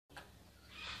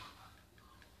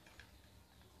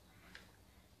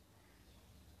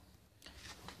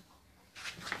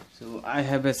So I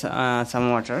have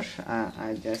some water.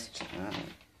 I just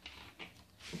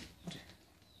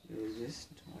use this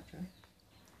water.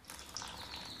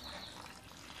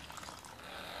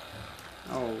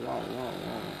 Oh wow!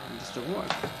 Just a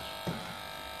work.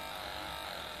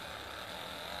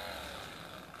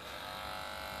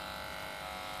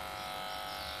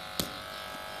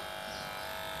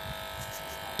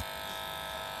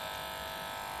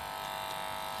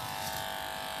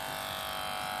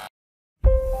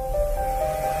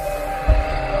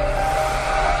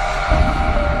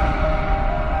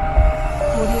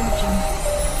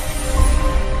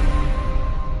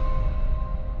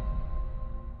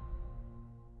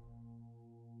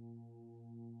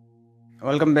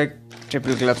 Welcome back,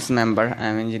 Triple Clubs member. I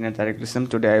am Engineer Tariq Islam.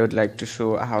 Today I would like to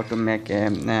show how to make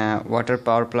a water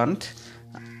power plant.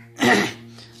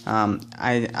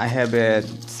 I have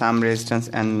some resistance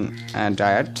and some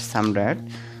diode.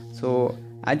 So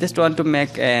I just want to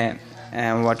make a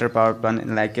water power plant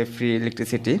like a free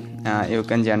electricity. You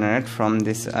can generate from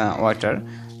this water,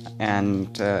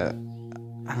 and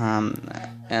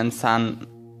sun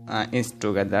is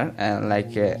together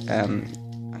like a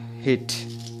heat.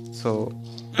 So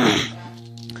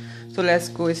let's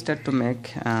go start to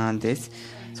make this.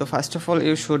 So first of all,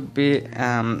 you should be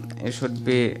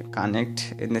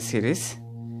connect in the series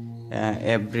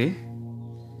every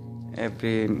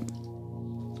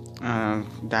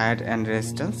diode and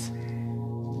resistance.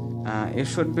 You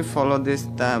should be follow this,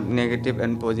 the negative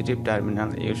and positive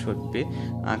terminal. You should be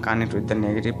connect with the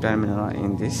negative terminal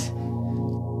in this.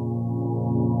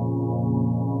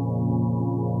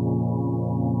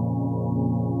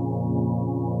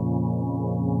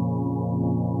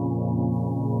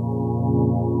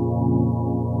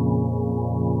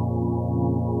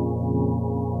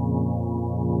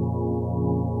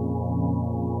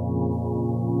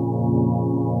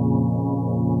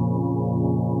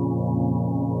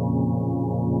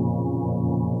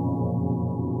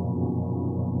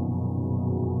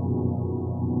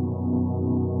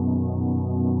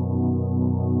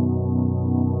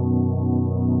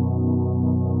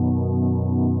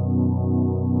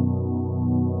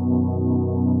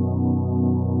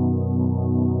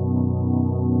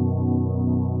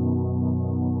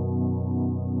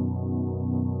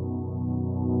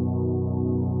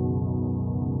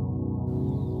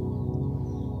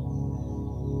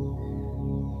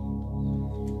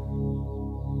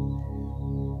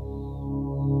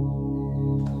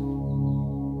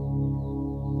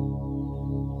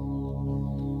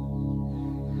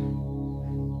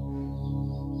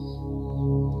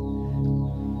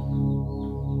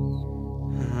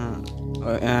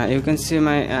 You can see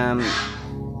my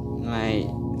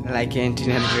like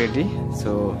antenna ready.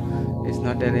 So it's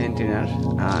not an antenna.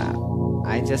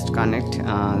 I just connect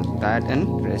that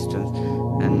and resistance,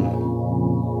 and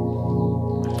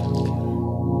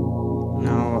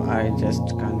now I just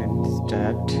connect this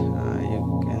diode. You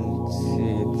can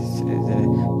see this is a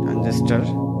transistor.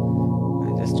 I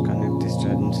just connect this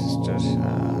transistor,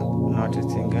 not a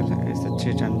single, it's a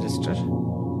 3 transistor.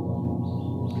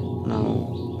 Now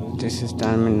this is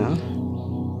terminal.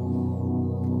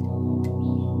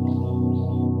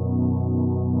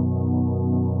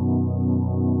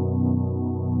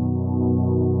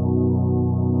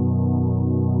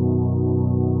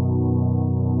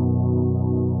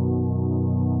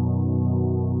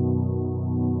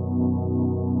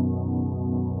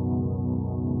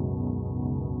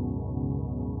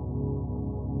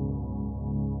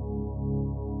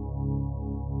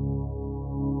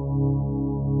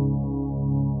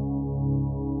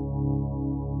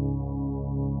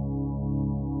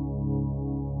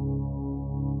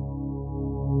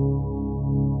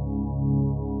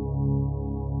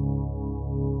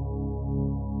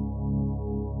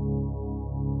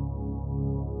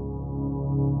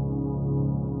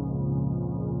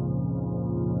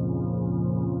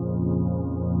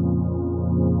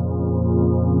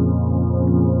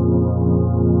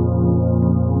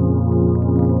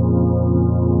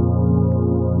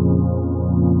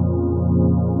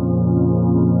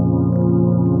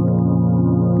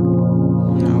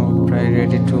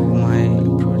 Ready to my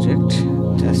project.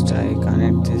 Just I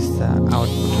connect this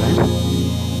output line.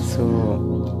 So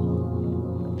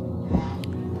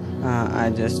I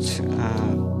just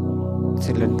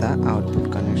select the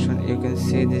output connection. You can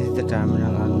see this is the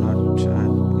terminal are not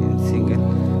in single,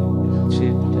 3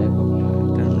 type of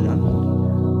terminal.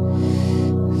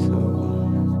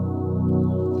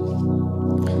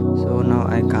 So now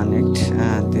I connect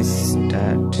this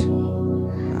diode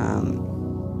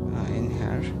in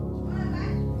here.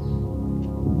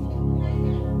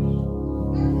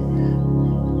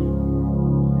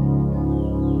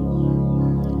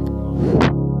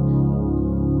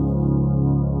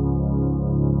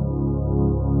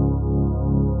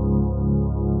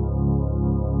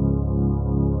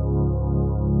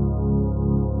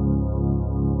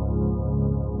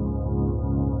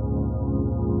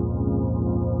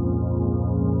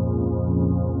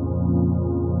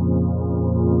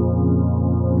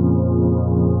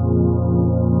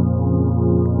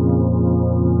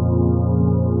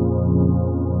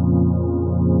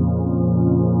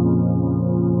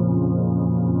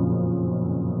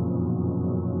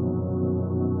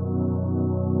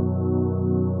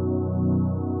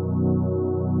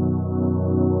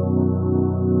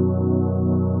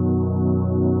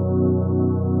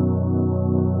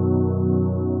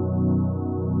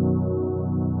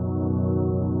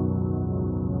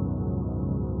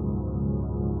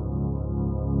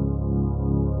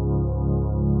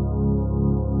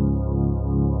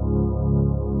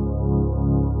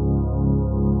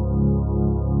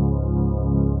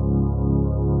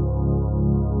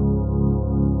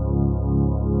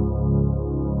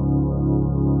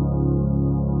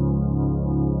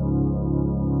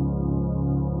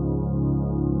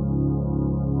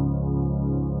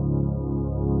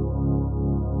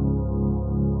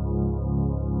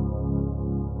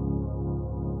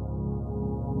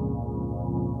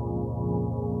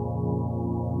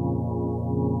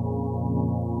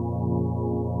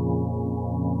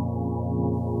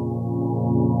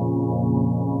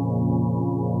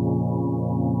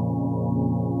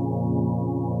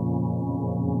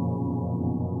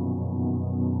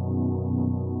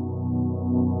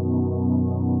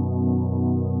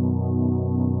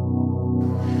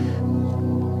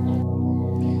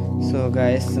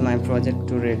 guys, my project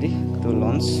to ready to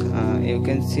launch. You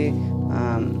can see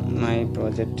my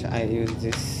project. I use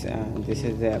this. This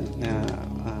is the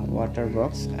water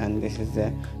box, and this is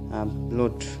the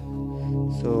load.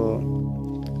 So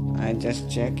I just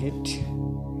check it.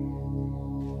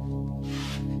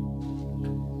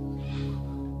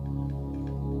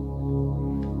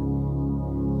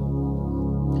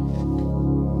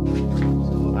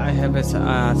 I have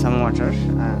some water.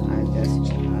 I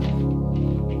just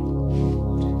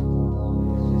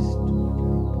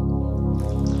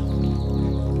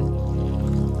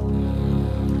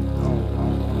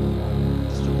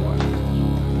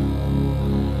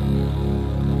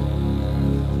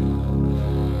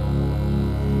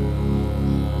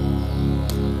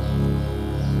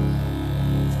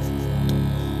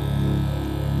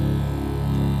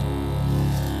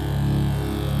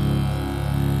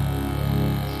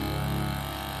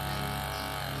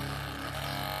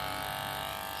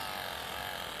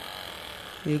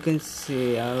you can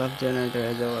see all of generator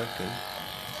is working.